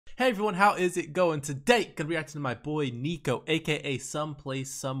Hey everyone, how is it going? Today, gonna be reacting to my boy Nico, aka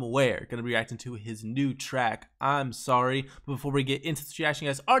Someplace Somewhere. Gonna be reacting to his new track, I'm Sorry. But before we get into this reaction,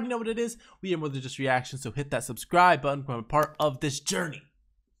 you guys already know what it is. We are more than just reaction, so hit that subscribe button to become a part of this journey.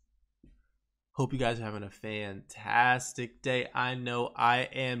 Hope you guys are having a fantastic day. I know I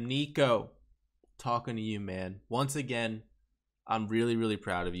am. Nico, talking to you, man. Once again, I'm really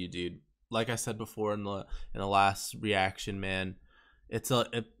proud of you, dude. Like I said before in the last reaction, man.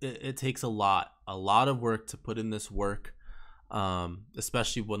 It takes a lot of work to put in this work,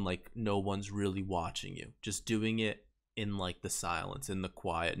 especially when like no one's really watching you. Just doing it in like the silence, in the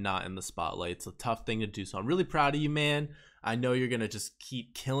quiet, not in the spotlight. It's a tough thing to do. So I'm really proud of you, man. I know you're gonna just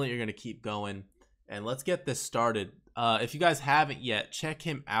keep killing it. You're gonna keep going, and let's get this started. If you guys haven't yet, check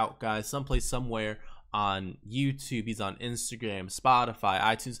him out, guys. Someplace Somewhere on YouTube. He's on Instagram, Spotify,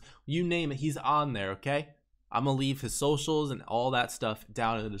 iTunes, you name it. He's on there. Okay. I'm gonna leave his socials and all that stuff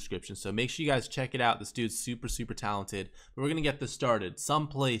down in the description, so make sure you guys check it out. This dude's super talented. But we're gonna get this started.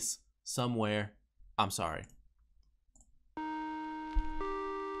 Someplace Somewhere, I'm Sorry.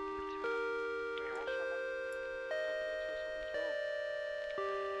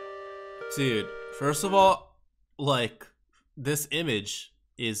 Dude, first of all, like, this image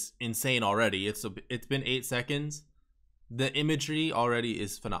is insane already. It's been 8 seconds. The imagery already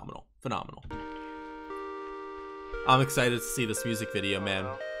is phenomenal. I'm excited to see this music video, man.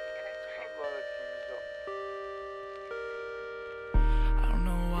 I don't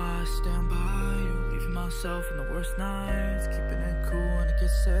know why I stand by you, leaving myself in the worst nights, keeping it cool when it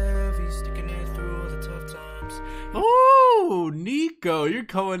gets heavy, sticking it through all the tough times. Oh, Nico, you're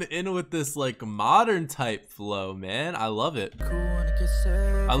coming in with this like modern type flow, man. I love it. Cool when it gets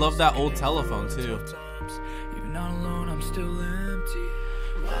heavy, I love that old telephone too. Even not alone, I'm still empty.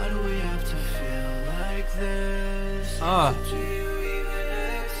 Why do we have to feel like this?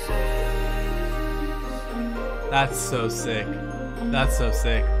 That's so sick. That's so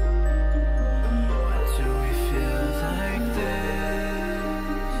sick. Why do we feel like this?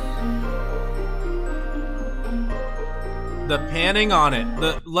 The panning on it.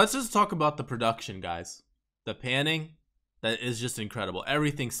 Let's just talk about the production, guys. The panning, that is just incredible.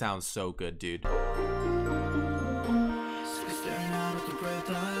 Everything sounds so good, dude.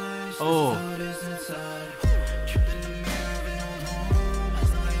 Oh.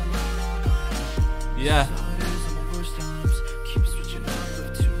 Yeah.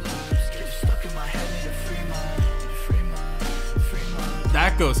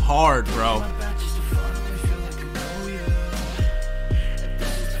 That goes hard, bro.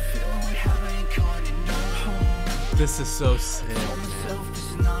 This is so sick, man.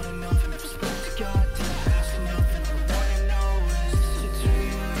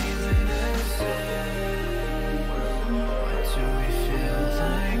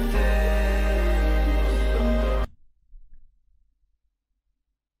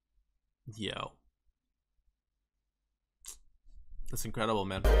 Yo, that's incredible,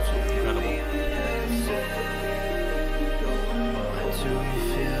 man. Incredible.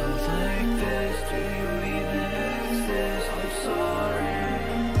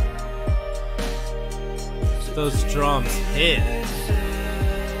 Those drums hit.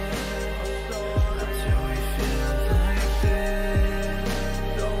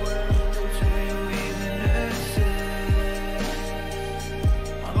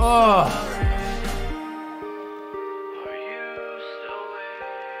 Oh.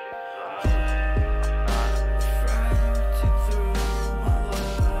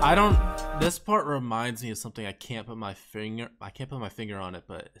 This part reminds me of something I can't put my finger on it,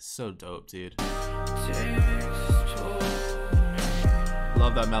 but it's so dope, dude.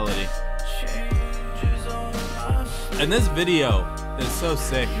 Love that melody. And this video is so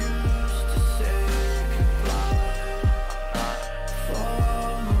sick.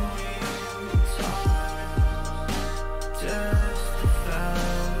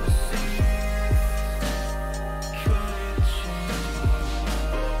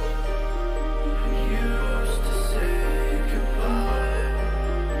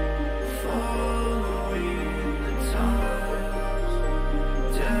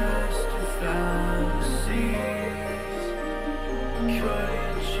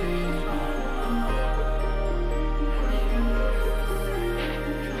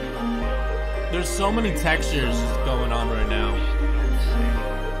 There's so many textures going on right now.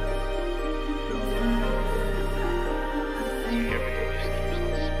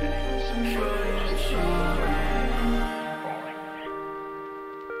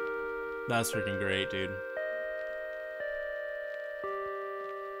 That's freaking great, dude.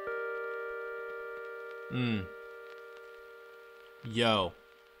 Yo.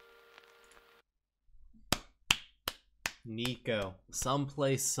 Nico,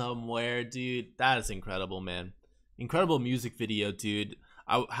 someplace, somewhere, dude. That is incredible, man. Incredible music video, dude.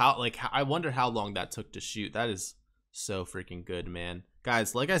 I wonder how long that took to shoot. That is so freaking good, man.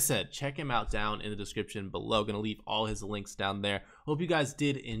 Guys, like I said, check him out down in the description below. Gonna leave all his links down there. Hope you guys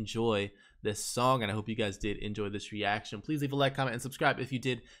did enjoy this song, and I hope you guys did enjoy this reaction. Please leave a like, comment, and subscribe if you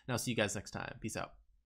did, and I'll see you guys next time. Peace out.